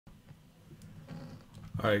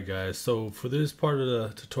Alright guys, so for this part of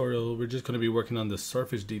the tutorial we're just going to be working on the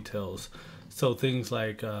surface details. So things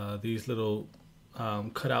like these little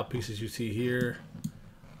cutout pieces you see here,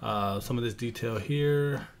 some of this detail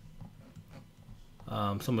here,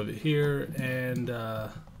 some of it here, and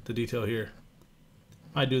the detail here.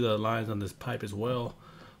 I do the lines on this pipe as well,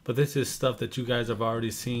 but this is stuff that you guys have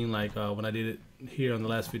already seen, like when I did it here on the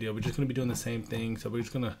last video. We're just going to be doing the same thing. So we're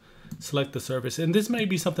just going to select the surface, and this may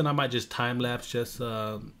be something I might just time lapse. Just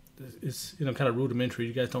it's kind of rudimentary.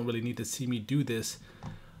 You guys don't really need to see me do this.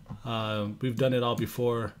 We've done it all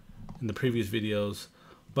before in the previous videos,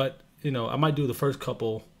 but I might do the first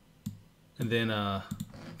couple and then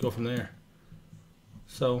go from there.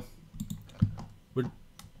 So what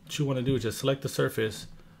you want to do is just select the surface,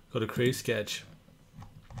 go to create sketch,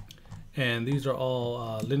 and these are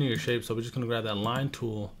all linear shapes, so we're just going to grab that line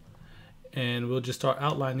tool and we'll just start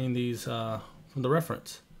outlining these from the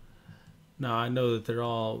reference. Now I know that they're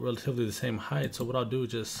all relatively the same height, so what I'll do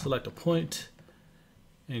is just select a point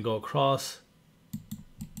and go across,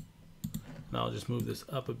 and I'll just move this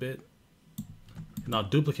up a bit, and I'll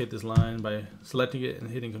duplicate this line by selecting it and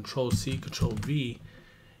hitting Control-C, Control-V.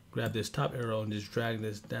 Grab this top arrow and just drag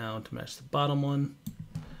this down to match the bottom one,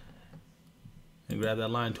 and grab that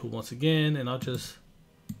line tool once again, and I'll just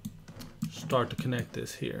start to connect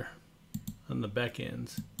this here on the back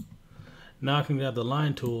ends. Now I can grab the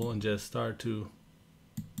line tool and just start to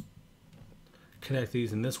connect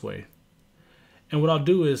these in this way. And what I'll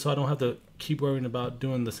do is, so I don't have to keep worrying about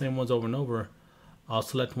doing the same ones over and over, I'll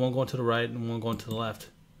select one going to the right and one going to the left.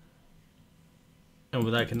 And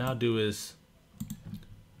what I can now do is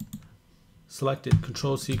select it,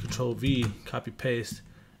 Control-C, Control-V, copy paste,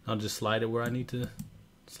 and I'll just slide it where I need to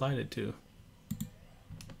slide it to.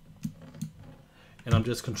 And I'm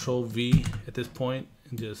just Control-V at this point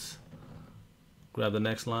and just grab the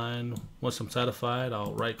next line. Once I'm satisfied,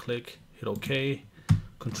 I'll right click, hit OK,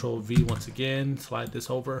 Control-V once again, slide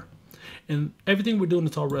this over. And everything we're doing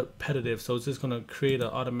is all repetitive, so it's just going to create an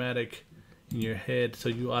automatic in your head so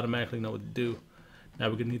you automatically know what to do. Now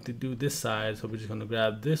we're going to need to do this side, so we're just going to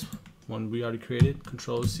grab this one we already created,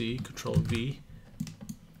 Control-C, Control-V.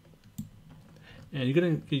 And you're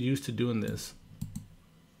going to get used to doing this.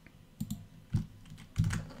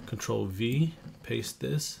 Control-V, paste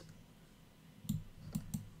this.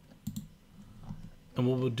 And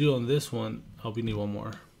what we'll do on this one, we need one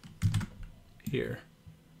more here.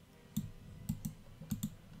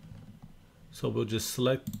 So we'll just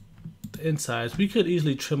select the insides. We could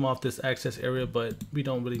easily trim off this access area, but we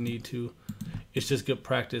don't really need to. It's just good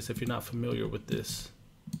practice if you're not familiar with this.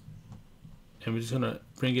 And we're just gonna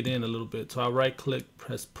bring it in a little bit. So I'll right click,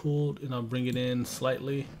 press pull, and I'll bring it in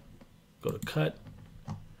slightly. Go to cut.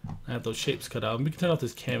 I have those shapes cut out. And we can turn off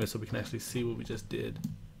this canvas so we can actually see what we just did.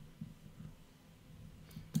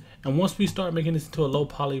 And once we start making this into a low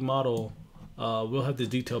poly model, we'll have this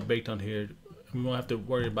detail baked on here. We won't have to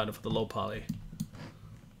worry about it for the low poly.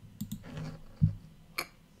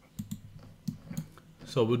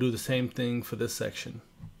 So we'll do the same thing for this section.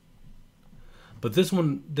 But this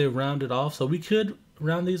one, they're rounded off, so we could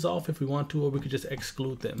round these off if we want to, or we could just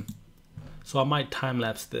exclude them. So I might time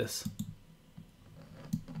lapse this.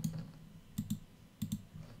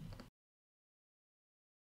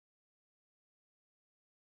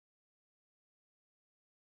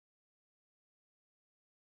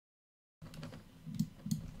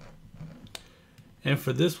 And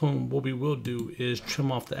for this one, what we will do is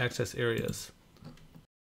trim off the access areas.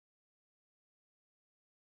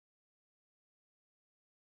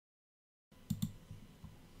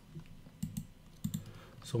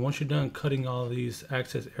 So once you're done cutting all these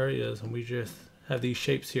access areas and we just have these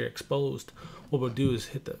shapes here exposed, what we'll do is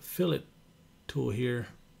hit the fillet tool here,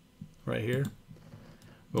 right here.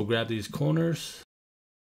 We'll grab these corners.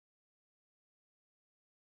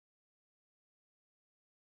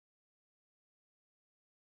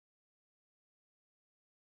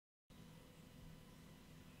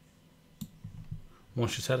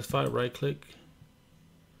 Once you're satisfied, right click,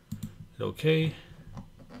 hit OK.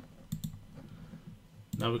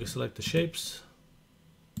 Now we can select the shapes.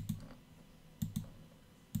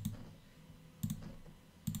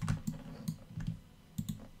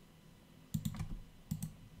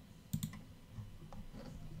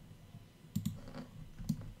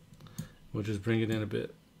 We'll just bring it in a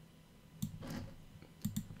bit.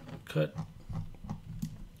 Cut.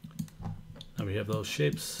 Now we have those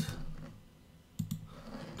shapes.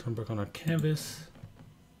 Turn back on our canvas.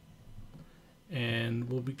 And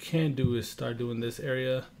what we can do is start doing this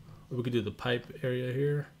area, or we could do the pipe area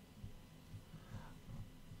here.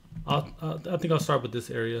 I think I'll start with this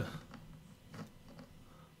area.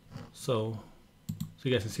 So so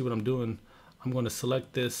you guys can see what I'm doing. I'm going to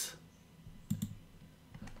select this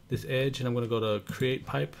edge, and I'm going to go to create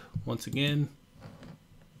pipe once again.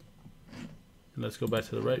 And let's go back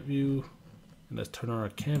to the right view, and let's turn on our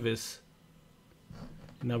canvas.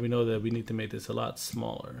 And now we know that we need to make this a lot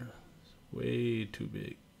smaller. It's way too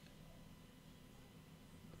big.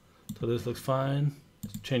 So this looks fine.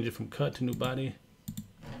 Let's change it from cut to new body.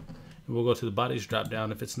 And we'll go to the bodies drop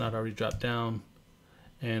down if it's not already dropped down.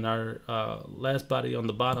 And our last body on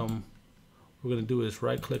the bottom, we're going to do is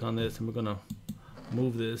right click on this, and we're going to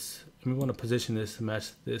move this. And we want to position this to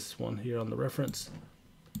match this one here on the reference.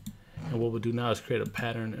 And what we'll do now is create a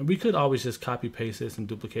pattern. And we could always just copy paste this and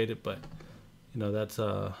duplicate it, but you know, that's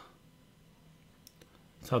how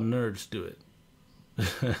nerds do it.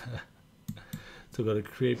 So go to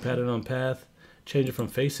create pattern on path, change it from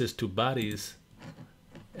faces to bodies,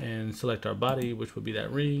 and select our body, which will be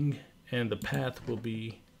that ring, and the path will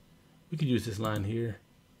be, we could use this line here.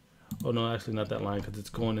 Oh no, actually not that line, because it's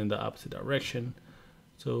going in the opposite direction.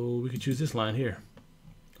 So we could choose this line here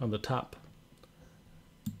on the top.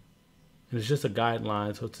 And it's just a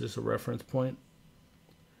guideline, so it's just a reference point.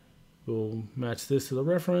 We'll match this to the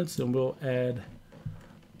reference, and we'll add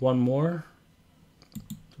one more.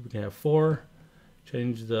 So we can have 4.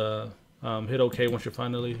 Change the, hit OK once you're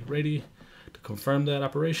finally ready to confirm that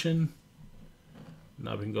operation.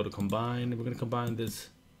 Now we can go to combine, and we're going to combine this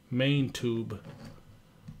main tube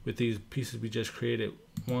with these pieces we just created.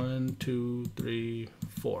 1, 2, 3,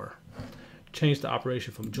 4. Change the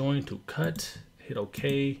operation from join to cut, hit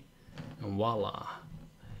OK, and voila.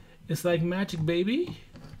 It's like magic, baby.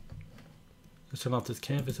 Let's turn off this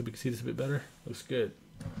canvas so we can see this a bit better. Looks good.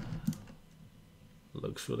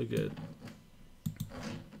 Looks really good.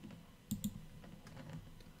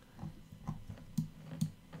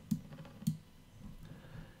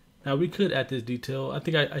 Now we could add this detail. I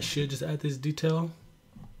think I should just add this detail.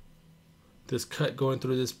 This cut going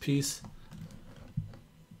through this piece.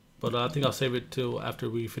 But I think I'll save it till after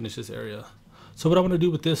we finish this area. So what I want to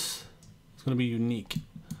do with this is going to be unique.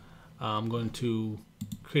 I'm going to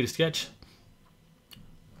create a sketch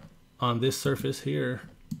on this surface here.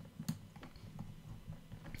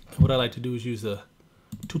 What I like to do is use the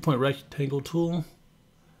 2-point rectangle tool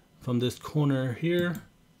from this corner here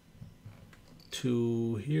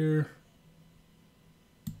to here.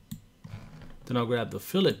 Then I'll grab the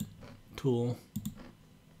fillet tool,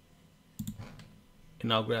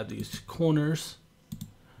 and I'll grab these corners,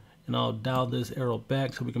 and I'll dial this arrow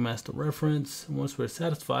back so we can match the reference. And once we're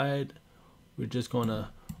satisfied, we're just going to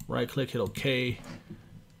right click, hit OK,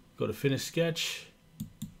 go to finish sketch,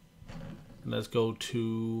 and let's go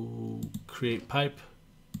to create pipe,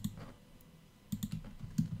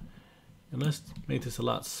 and let's make this a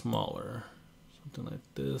lot smaller, something like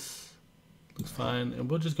this. Looks fine, and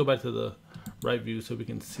we'll just go back to the right view so we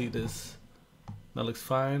can see this. That looks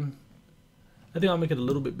fine. I think I'll make it a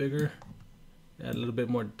little bit bigger, add a little bit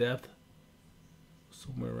more depth,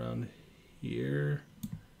 somewhere around here.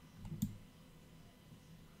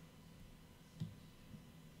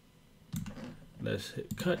 Let's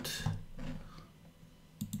hit cut.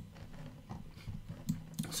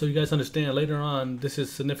 So you guys understand later on, this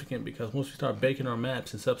is significant because once we start baking our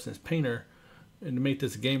maps in Substance Painter, and to make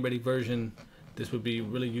this a game ready version, this would be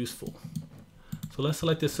really useful. So let's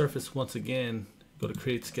select this surface once again, go to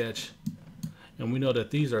create sketch, and we know that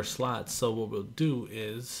these are slots. So what we'll do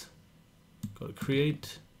is go to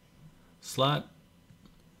create slot,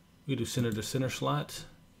 we do center to center slot.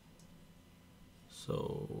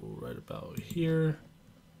 So right about here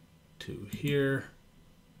to here.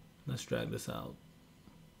 Let's drag this out.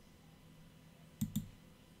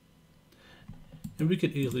 And we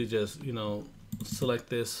could easily just, you know, select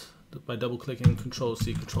this by double clicking, Control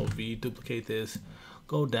C, Control V, duplicate this,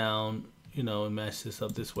 go down, you know, and match this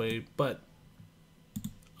up this way. But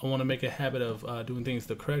I want to make a habit of doing things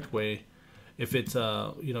the correct way if it's,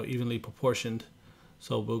 you know, evenly proportioned.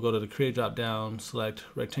 So we'll go to the create drop down, select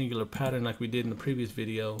rectangular pattern like we did in the previous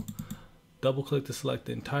video, double click to select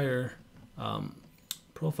the entire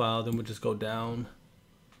profile, then we'll just go down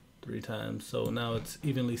 3 times. So now it's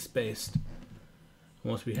evenly spaced.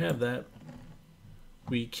 Once we have that,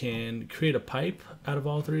 we can create a pipe out of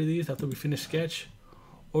all 3 of these after we finish sketch,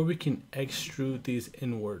 or we can extrude these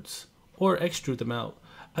inwards or extrude them out.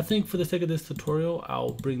 I think for the sake of this tutorial,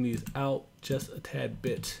 I'll bring these out just a tad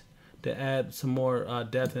bit to add some more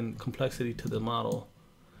depth and complexity to the model.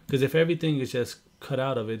 Because if everything is just cut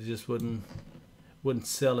out of it, it just wouldn't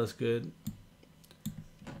sell as good.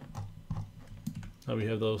 Now we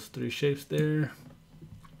have those 3 shapes there.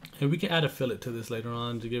 And we can add a fillet to this later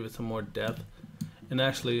on to give it some more depth. And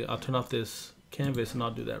actually, I'll turn off this canvas, and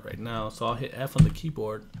I'll do that right now. So I'll hit F on the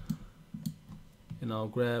keyboard and I'll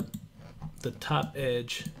grab the top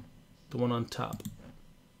edge, the one on top,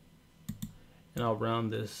 and I'll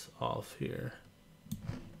round this off here.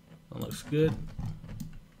 That looks good.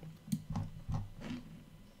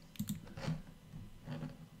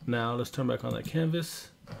 Now let's turn back on that canvas.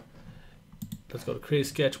 Let's go to create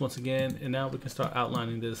sketch once again, and now we can start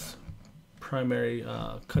outlining this primary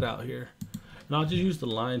cutout here. And I'll just use the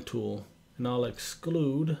line tool, and I'll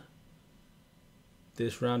exclude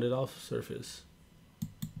this rounded off surface.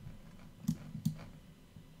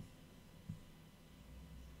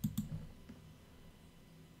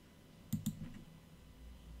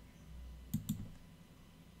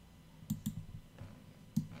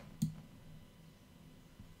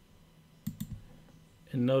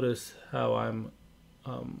 And notice how I'm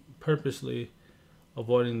purposely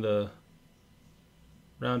avoiding the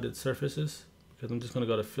rounded surfaces, because I'm just going to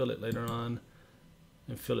go to fillet later on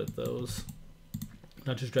and fillet those. And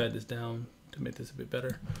I'll just drag this down to make this a bit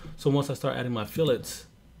better. So once I start adding my fillets,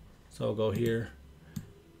 so I'll go here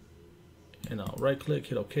and I'll right click,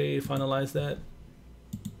 hit OK, finalize that,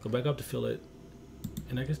 go back up to fillet,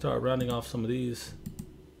 and I can start rounding off some of these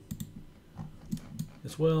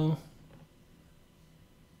as well.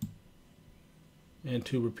 And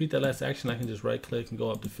to repeat that last action, I can just right click and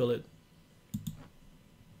go up to fillet.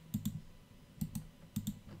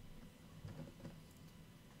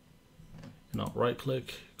 And I'll right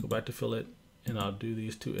click, go back to fillet, and I'll do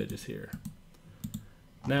these two edges here.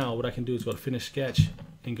 Now what I can do is go to finish sketch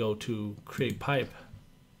and go to create pipe,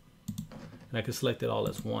 and I can select it all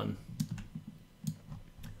as one.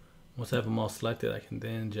 Once I have them all selected, I can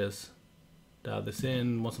then just dial this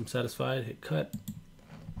in. Once I'm satisfied, hit cut.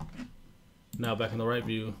 Now back in the right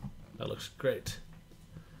view, that looks great.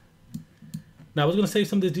 Now I was going to save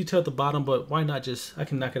some of this detail at the bottom, but why not just, I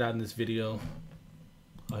can knock it out in this video.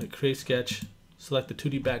 I'll hit create sketch, select the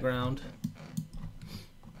 2D background.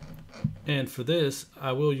 And for this,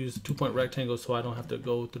 I will use the 2-point rectangle so I don't have to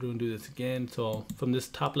go through and do this again. So from this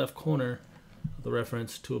top left corner of the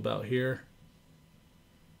reference to about here.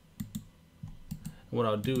 And what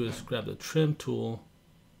I'll do is grab the trim tool,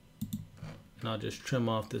 and I'll just trim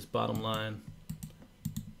off this bottom line.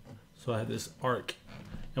 So I have this arc.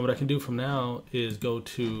 And what I can do from now is go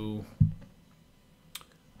to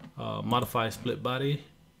modify split body,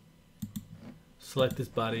 select this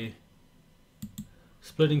body.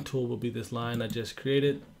 Splitting tool will be this line I just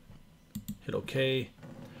created. Hit OK.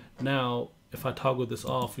 Now, if I toggle this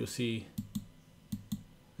off, you'll see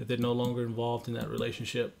that they're no longer involved in that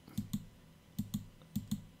relationship.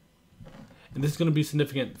 And this is going to be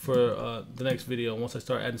significant for the next video. Once I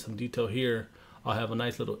start adding some detail here, I'll have a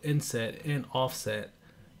nice little inset and offset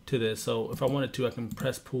to this. So if I wanted to, I can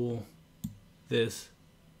press pull this.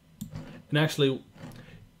 And actually,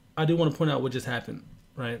 I do want to point out what just happened,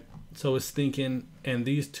 right? So it's thinking, and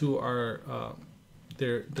these two are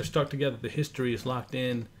they're stuck together. The history is locked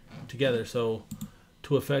in together. So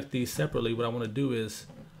to affect these separately, what I want to do is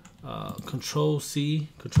Control C,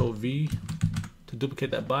 Control V to duplicate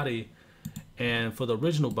that body. And for the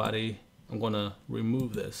original body, I'm going to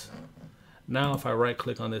remove this. Now if I right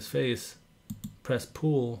click on this face, press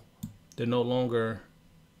pull, they're no longer,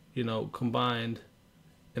 you know, combined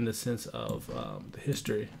in the sense of the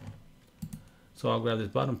history. So I'll grab this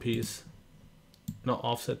bottom piece and I'll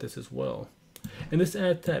offset this as well. And this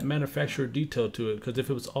adds that manufacturer detail to it, because if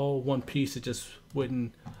it was all one piece, it just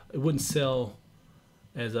wouldn't sell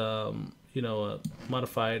as you know, a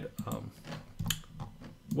modified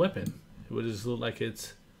weapon. It would just look like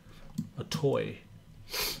it's a toy.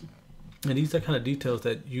 And these are kind of details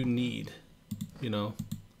that you need, you know.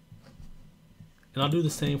 And I'll do the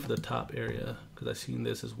same for the top area, because I've seen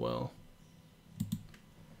this as well.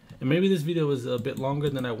 And maybe this video was a bit longer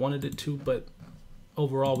than I wanted it to, but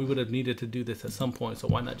overall we would have needed to do this at some point, so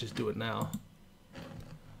why not just do it now? So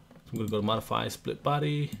I'm going to go to modify split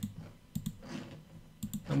body.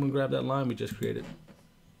 I'm going to grab that line we just created.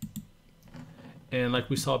 And like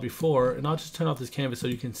we saw before, and I'll just turn off this canvas so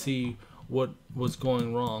you can see what was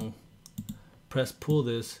going wrong. Press pull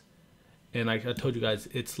this, and like I told you guys,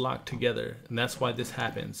 it's locked together, and that's why this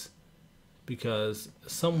happens, because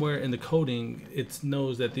somewhere in the coding it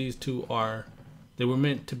knows that these two they were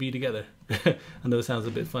meant to be together. I know it sounds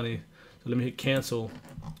a bit funny, so let me hit cancel.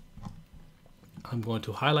 I'm going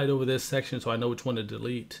to highlight over this section so I know which one to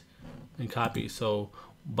delete and copy. So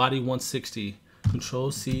body 160,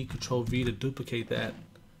 Control C, Control V to duplicate that,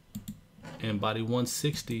 and body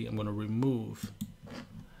 160 I'm going to remove.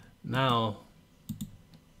 Now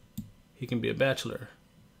he can be a bachelor.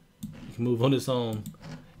 He can move on his own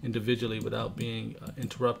individually without being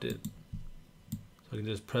interrupted. I can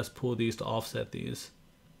just press pull these to offset these.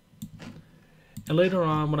 And later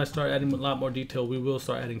on, when I start adding a lot more detail, we will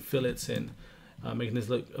start adding fillets and making this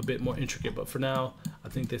look a bit more intricate. But for now, I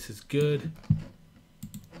think this is good.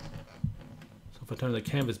 So if I turn the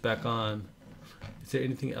canvas back on, is there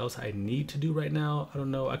anything else I need to do right now? I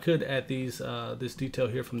don't know. I could add these this detail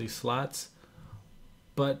here from these slots,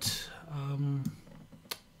 but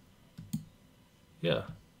yeah,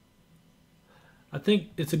 I think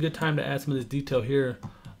it's a good time to add some of this detail here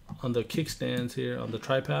on the kickstands here on the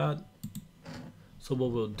tripod. So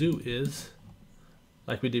what we'll do is,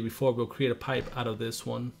 like we did before, we'll create a pipe out of this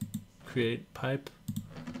one. Create pipe,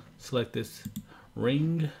 select this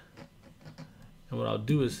ring, and what I'll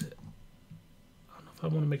do is, I don't know if I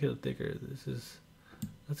want to make it thicker.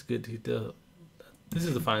 That's good detail. This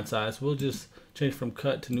is a fine size. We'll just change from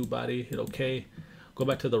cut to new body, hit OK, go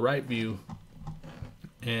back to the right view,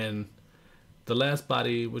 and the last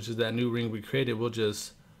body, which is that new ring we created, we'll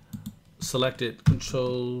just select it,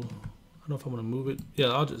 control, I don't know if I want to move it.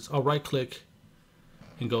 Yeah, I'll right click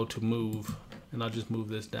and go to move, and I'll just move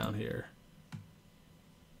this down here.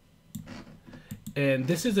 And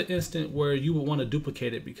this is an instant where you will want to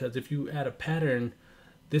duplicate it, because if you add a pattern,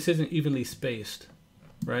 this isn't evenly spaced,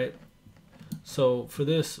 right? So for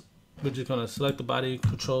this, we're just going to select the body,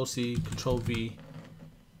 Control C, Control V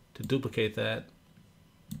to duplicate that.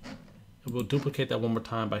 And we'll duplicate that one more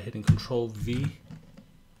time by hitting Control V.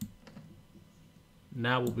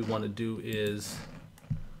 Now what we want to do is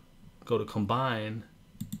go to combine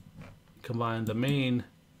the main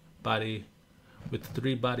body with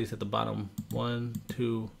 3 bodies at the bottom, 1,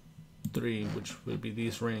 2, 3, which would be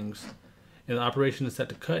these rings. And the operation is set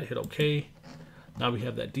to cut, hit OK. Now we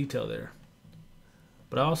have that detail there.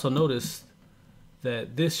 But I also noticed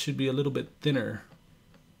that this should be a little bit thinner,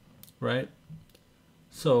 right?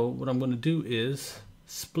 So what I'm going to do is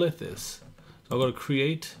split this. So I'll go to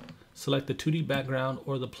create, select the 2D background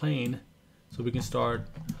or the plane so we can start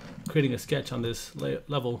creating a sketch on this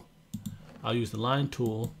level. I'll use the line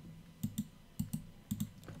tool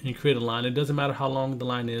and create a line. It doesn't matter how long the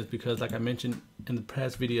line is, because like I mentioned in the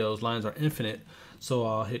past videos, lines are infinite. So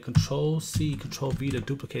I'll hit Control C, Control V to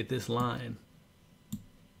duplicate this line.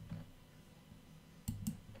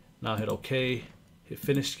 Now hit OK, hit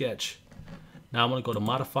finish sketch. Now I'm going to go to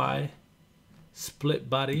modify, split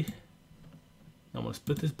body. I'm going to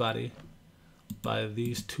split this body by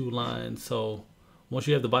these 2 lines. So once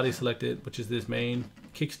you have the body selected, which is this main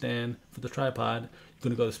kickstand for the tripod, you're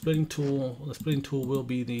going to go to splitting tool. The splitting tool will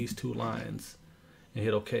be these 2 lines, and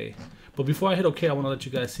hit OK. But before I hit OK, I want to let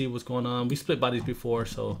you guys see what's going on. We split bodies before,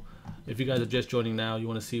 so if you guys are just joining now, you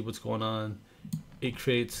want to see what's going on. It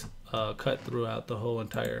creates a cut throughout the whole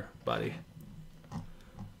entire body.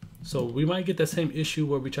 So we might get that same issue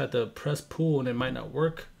where we try to press pull and it might not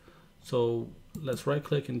work. So let's right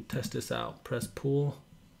click and test this out. Press pull,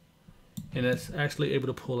 and it's actually able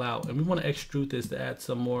to pull out. And we want to extrude this to add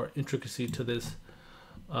some more intricacy to this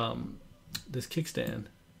this kickstand.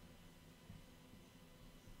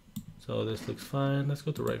 So this looks fine. Let's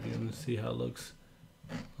go to right view and see how it looks.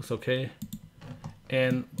 Looks okay.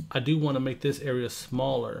 And I do want to make this area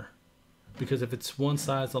smaller, because if it's one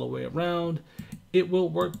size all the way around, it will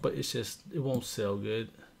work, but it's just, it won't sell good.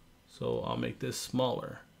 So I'll make this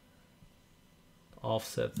smaller.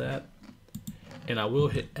 Offset that. And I will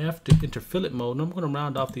hit F to enter fillet mode. And I'm going to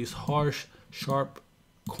round off these harsh, sharp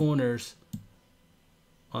corners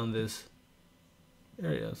on this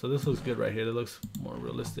area. So this looks good right here. That looks more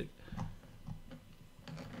realistic.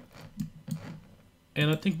 And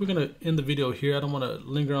I think we're going to end the video here. I don't want to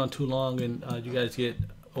linger on too long and you guys get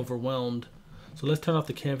overwhelmed. So let's turn off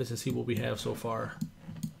the canvas and see what we have so far.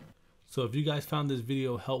 So if you guys found this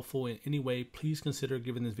video helpful in any way, please consider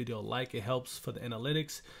giving this video a like. It helps for the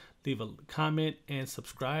analytics. Leave a comment and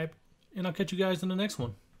subscribe. And I'll catch you guys in the next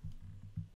one.